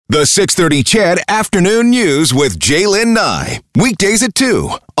The 6:30 CHED Afternoon News with Jaylen Nye. Weekdays at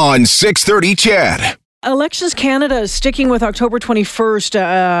 2 on 6:30 CHED. Elections Canada is sticking with October 21st.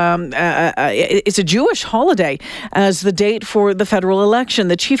 It's a Jewish holiday as the date for the federal election.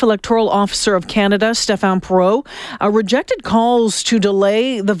 The Chief Electoral Officer of Canada, Stéphane Perreault, rejected calls to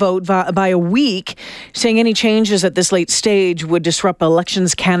delay the vote by a week, saying any changes at this late stage would disrupt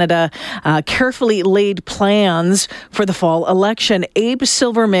Elections Canada carefully laid plans for the fall election. Abe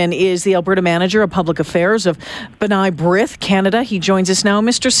Silverman is the Alberta Manager of Public Affairs of B'nai B'rith Canada. He joins us now.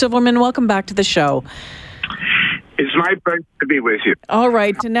 Mr. Silverman, welcome back to the show. It's my pleasure to be with you. All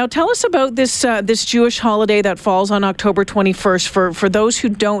right. Now tell us about this Jewish holiday that falls on October 21st for those who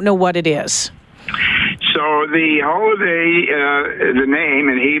don't know what it is. So the holiday, the name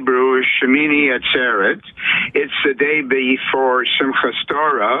in Hebrew is Shemini Atzeret. It's the day before Simchas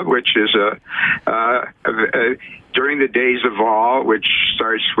Torah, which is during the days of Awe, which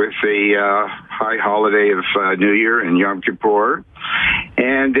starts with the high holiday of New Year and Yom Kippur.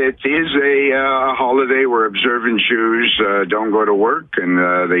 And it is a holiday where observant Jews don't go to work and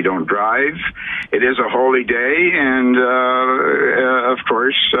they don't drive. It is a holy day, and of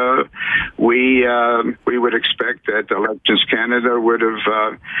course, we would expect that Elections Canada would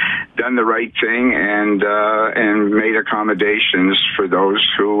have done the right thing and made accommodations for those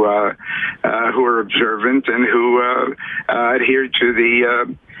who are observant and who adhere to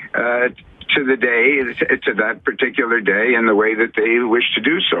the day, to that particular day, and the way that they wish to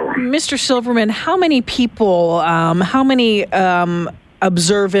do so. Mr. Silverman, how many people,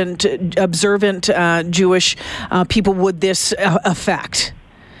 observant Jewish people would this affect?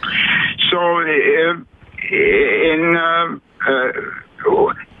 So,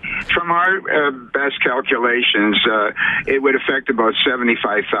 from our best calculations, it would affect about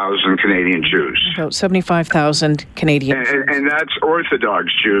 75,000 Canadian Jews. About 75,000 Canadian Jews. And that's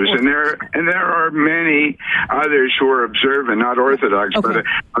Orthodox Jews. And there are many others who are observant, not Orthodox, but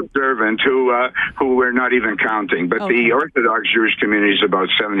observant, who we're not even counting. But the Orthodox Jewish community is about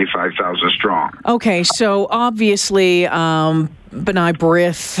 75,000 strong. Okay, so obviously B'nai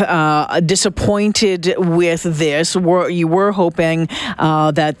B'rith disappointed with this. You were hoping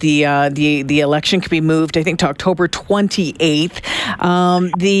that the election could be moved, I think, to October 28th.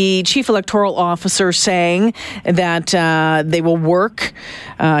 The Chief Electoral Officer saying that he will work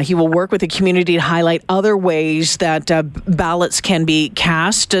with the community to highlight other ways that ballots can be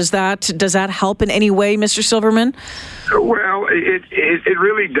cast. Does that help in any way, Mr. Silverman? Well, it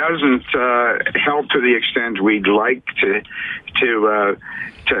really doesn't help to the extent we'd like to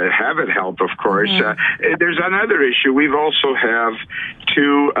have it help, of course. Mm-hmm. There's another issue. We've also have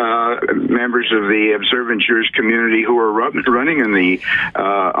two members of the observant Jewish community who are running in the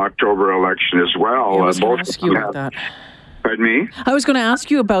October election as well. Yeah, I was going to ask you about that. Pardon me? I was going to ask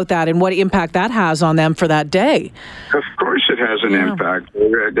you about that and what impact that has on them for that day. Of course it has an impact.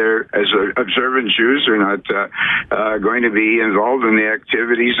 They're, as observant Jews, are not going to be involved in the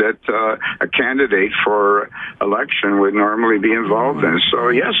activities that a candidate for election would normally be involved in. So,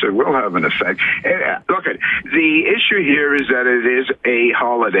 yes, it will have an effect. Look, the issue here is that it is a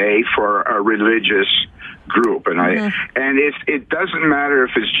holiday for a religious group, and it doesn't matter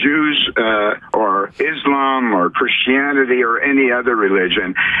if it's Jews or Islam or Christianity or any other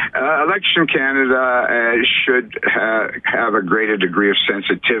religion. Election Canada should have a greater degree of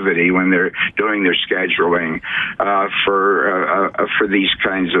sensitivity when they're doing their scheduling for these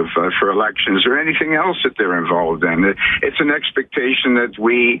kinds of for elections or anything else that they're involved in. It's an expectation that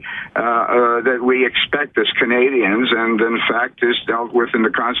we expect as Canadians, and in fact is dealt with in the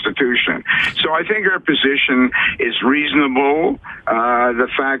Constitution. So I think our position is reasonable. The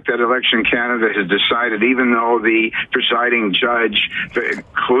fact that Election Canada has decided, even though the presiding judge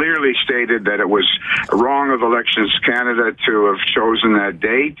clearly stated that it was wrong of Elections Canada to have chosen that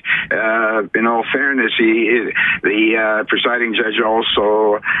date, in all fairness, the presiding judge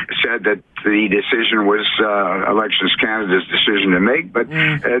also said that the decision was Elections Canada's decision to make, but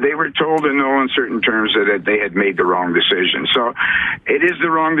they were told in no uncertain terms that they had made the wrong decision. So it is the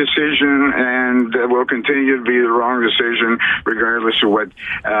wrong decision, and will continue to be the wrong decision regardless of what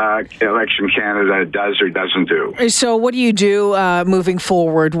Election Canada does or doesn't do. So what do you do moving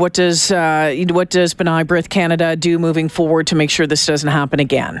forward? What does B'nai B'rith Canada do moving forward to make sure this doesn't happen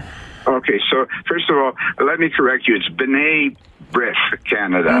again? Okay, so first of all, let me correct you. It's B'nai B'rith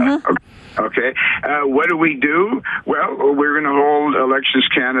Canada. Okay. What do we do? Well, we're going to hold Elections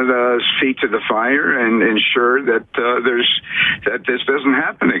Canada's feet to the fire and ensure that that this doesn't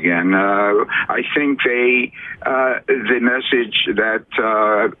happen again. I think the message that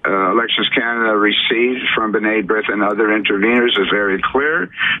Elections Canada received from B'nai B'rith and other interveners is very clear,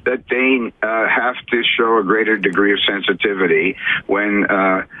 that they have to show a greater degree of sensitivity when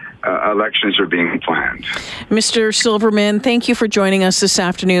elections are being planned. Mr. Silverman, thank you for joining us this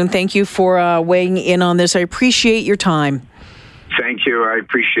afternoon. Thank you for weighing in on this. I appreciate your time. Thank you. I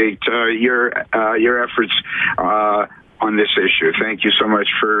appreciate your efforts on this issue. Thank you so much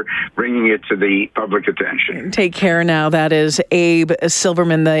for bringing it to the public attention. Take care now. That is Abe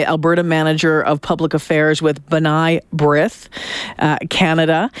Silverman, the Alberta Manager of Public Affairs with B'nai B'rith,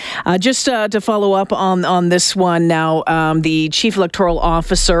 Canada. Just to follow up on this one now, the Chief Electoral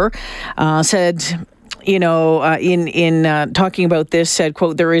Officer said, in talking about this, said,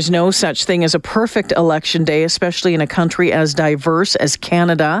 quote, "There is no such thing as a perfect election day, especially in a country as diverse as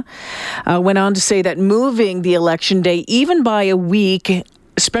Canada." Went on to say that moving the election day even by a week,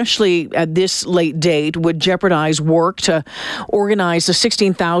 especially at this late date, would jeopardize work to organize the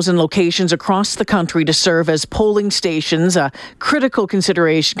 16,000 locations across the country to serve as polling stations, a critical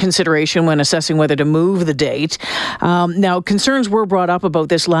consideration when assessing whether to move the date. Now, concerns were brought up about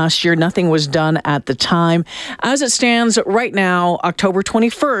this last year. Nothing was done at the time. As it stands right now, October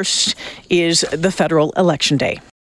 21st is the federal election day.